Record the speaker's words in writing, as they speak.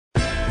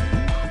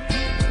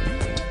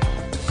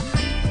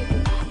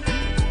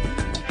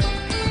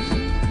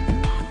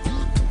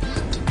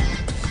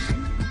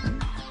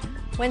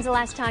When's the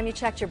last time you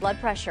checked your blood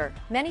pressure?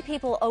 Many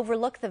people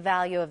overlook the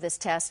value of this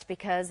test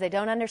because they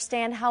don't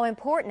understand how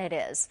important it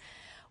is.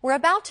 We're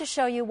about to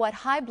show you what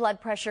high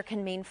blood pressure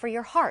can mean for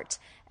your heart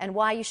and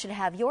why you should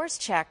have yours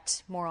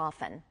checked more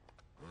often.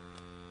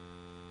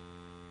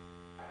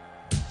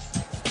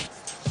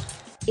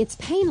 It's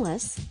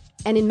painless,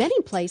 and in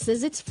many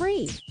places it's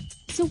free.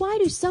 So why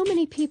do so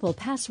many people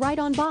pass right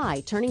on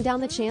by, turning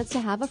down the chance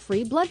to have a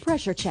free blood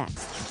pressure check?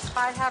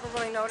 I haven't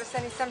really noticed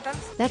any symptoms.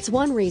 That's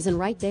one reason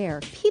right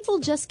there. People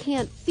just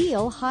can't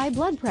feel high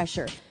blood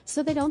pressure,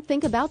 so they don't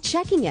think about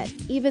checking it,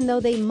 even though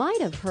they might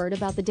have heard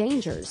about the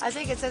dangers. I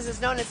think it says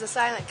it's known as the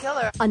silent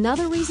killer.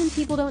 Another reason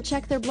people don't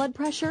check their blood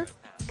pressure?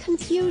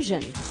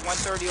 Confusion.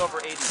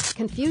 130/80.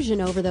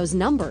 Confusion over those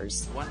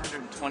numbers.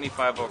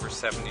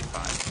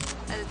 125/75.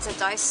 It's a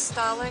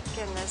diastolic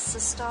and a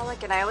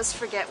systolic, and I always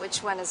forget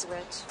which one is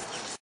which.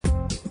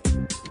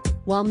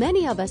 While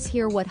many of us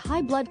hear what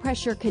high blood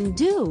pressure can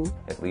do,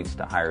 it leads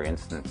to higher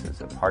incidences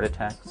of heart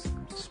attacks,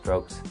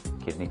 strokes,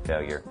 kidney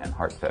failure, and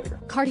heart failure.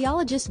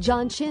 Cardiologist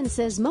John Chin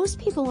says most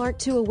people aren't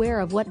too aware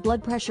of what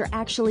blood pressure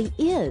actually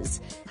is,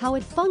 how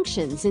it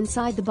functions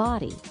inside the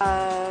body.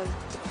 The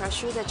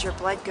pressure that your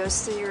blood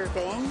goes through your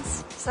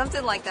veins?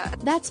 Something like that.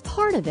 That's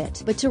part of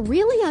it, but to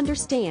really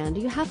understand,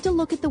 you have to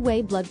look at the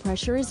way blood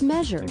pressure is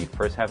measured. When you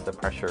first have the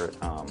pressure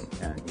and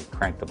you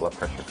crank the blood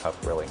pressure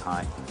cuff really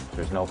high,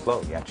 there's no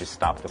flow. You actually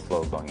stop the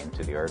flow going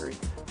into the artery.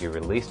 You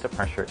release the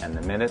pressure, and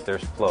the minute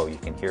there's flow, you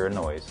can hear a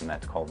noise, and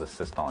that's called the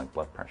systolic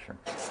blood pressure.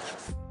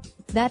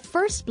 That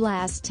first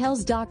blast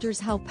tells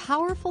doctors how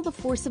powerful the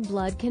force of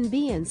blood can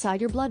be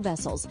inside your blood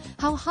vessels,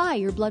 how high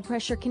your blood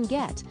pressure can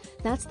get.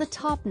 That's the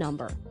top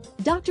number.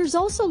 Doctors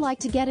also like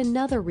to get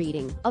another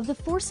reading of the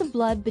force of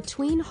blood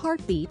between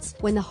heartbeats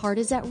when the heart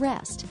is at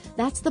rest.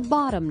 That's the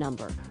bottom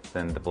number.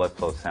 Then the blood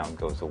flow sound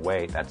goes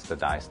away. That's the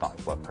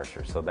diastolic blood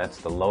pressure. So that's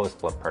the lowest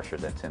blood pressure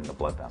that's in the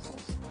blood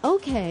vessels.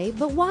 Okay,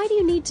 but why do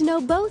you need to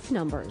know both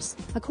numbers?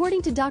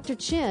 According to Dr.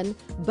 Chin,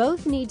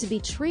 both need to be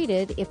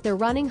treated if they're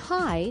running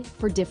high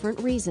for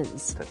different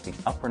reasons. But the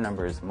upper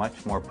number is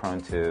much more prone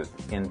to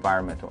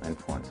environmental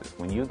influences.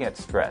 When you get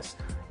stressed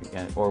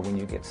or when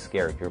you get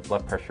scared, your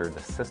blood pressure, the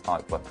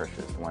systolic blood pressure,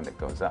 is the one that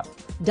goes up.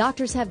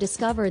 Doctors have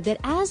discovered that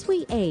as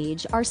we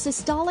age, our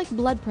systolic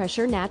blood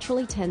pressure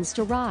naturally tends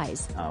to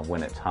rise.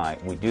 When it's high,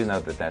 we do know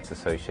that that's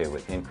associated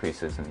with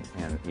increases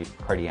in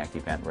cardiac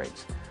event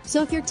rates.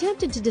 So if you're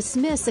tempted to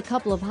dismiss a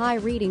couple of high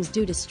readings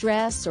due to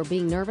stress or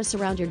being nervous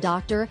around your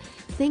doctor,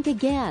 think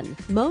again.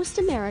 Most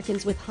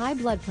Americans with high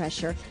blood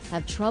pressure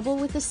have trouble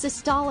with the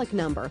systolic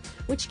number,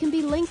 which can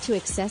be linked to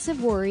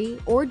excessive worry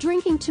or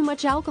drinking too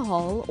much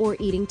alcohol or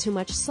eating too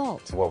much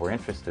salt. What we're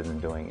interested in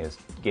doing is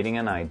getting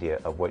an idea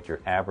of what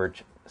your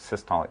average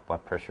systolic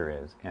blood pressure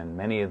is, and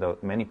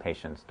many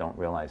patients don't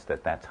realize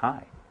that that's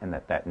high and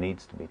that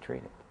needs to be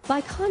treated.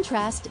 By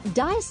contrast,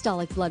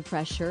 diastolic blood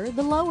pressure,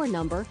 the lower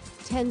number,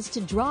 tends to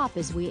drop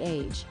as we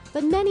age.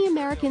 But many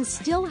Americans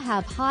still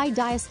have high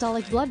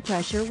diastolic blood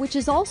pressure, which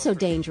is also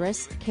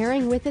dangerous,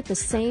 carrying with it the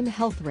same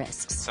health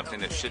risks.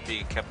 Something that should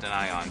be kept an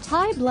eye on.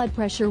 High blood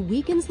pressure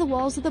weakens the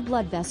walls of the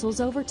blood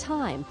vessels over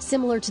time,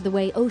 similar to the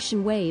way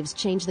ocean waves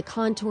change the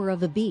contour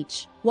of a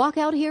beach. Walk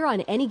out here on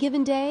any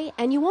given day,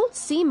 and you won't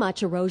see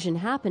much erosion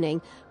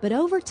happening, but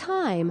over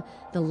time,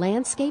 the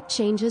landscape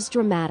changes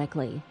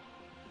dramatically.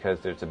 Because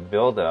there's a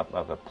buildup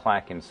of a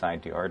plaque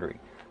inside the artery.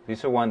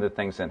 These are one of the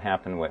things that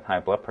happen with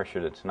high blood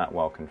pressure that's not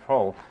well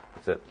controlled,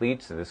 is that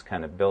leads to this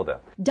kind of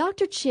buildup.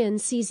 Dr. Chin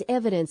sees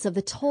evidence of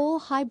the toll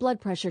high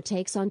blood pressure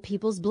takes on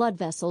people's blood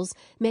vessels,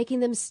 making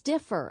them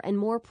stiffer and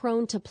more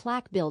prone to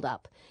plaque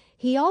buildup.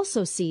 He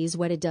also sees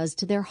what it does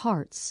to their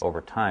hearts.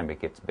 Over time, it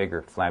gets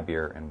bigger,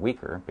 flabbier, and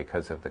weaker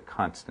because of the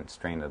constant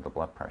strain of the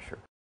blood pressure.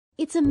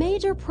 It's a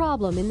major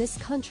problem in this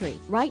country.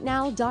 Right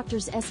now,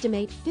 doctors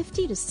estimate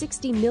 50 to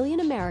 60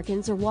 million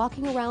Americans are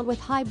walking around with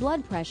high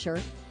blood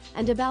pressure,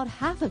 and about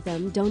half of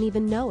them don't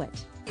even know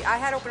it. I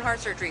had open heart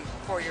surgery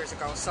 4 years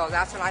ago, so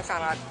that's when I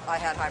found out I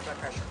had high blood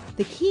pressure.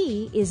 The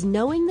key is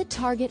knowing the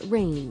target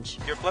range.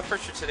 Your blood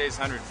pressure today is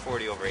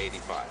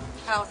 140/85.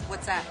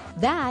 What's that?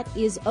 That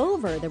is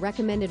over the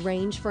recommended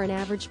range for an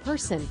average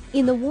person.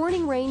 In the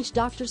warning range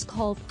doctors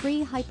call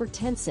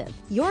pre-hypertensive.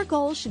 Your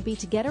goal should be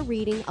to get a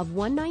reading of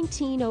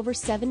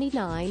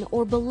 119/79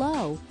 or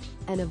below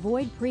and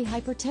avoid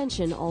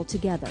pre-hypertension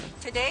altogether.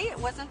 Today it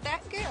wasn't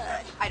that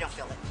good. I don't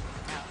feel it.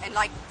 No. And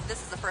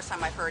this is the first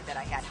time I've heard that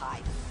I had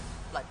high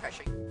blood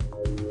pressure.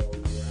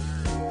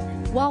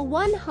 While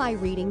one high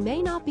reading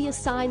may not be a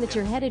sign that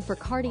you're headed for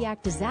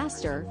cardiac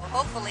disaster,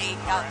 Hopefully,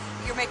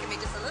 you're making me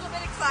just a little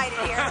bit excited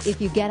here. if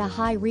you get a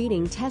high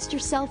reading, test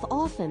yourself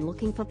often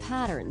looking for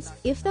patterns.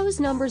 If those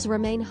numbers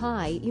remain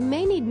high, you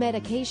may need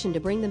medication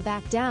to bring them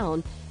back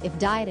down if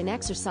diet and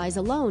exercise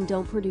alone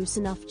don't produce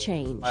enough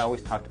change. I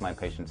always talk to my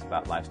patients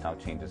about lifestyle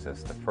changes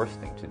as the first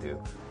thing to do.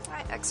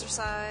 I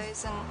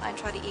exercise and I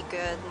try to eat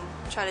good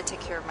and try to take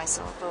care of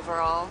myself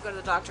overall. Go to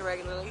the doctor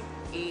regularly,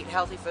 eat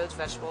healthy foods,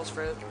 vegetables,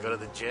 fruit. Go to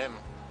the gym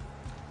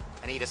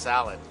and eat a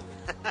salad.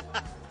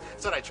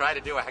 That's what I try to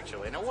do,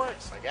 actually, and it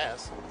works, I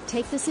guess.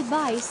 Take this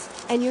advice,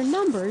 and your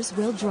numbers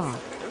will drop.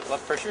 Your blood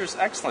pressure is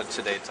excellent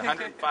today. It's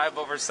 105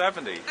 over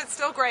 70. It's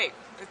still great.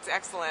 It's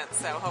excellent,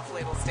 so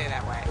hopefully it'll stay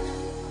that way.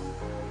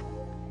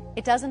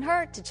 It doesn't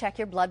hurt to check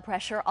your blood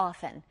pressure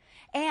often.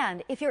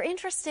 And if you're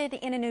interested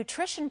in a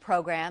nutrition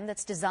program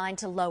that's designed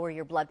to lower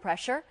your blood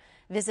pressure,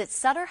 visit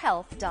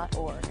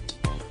sutterhealth.org.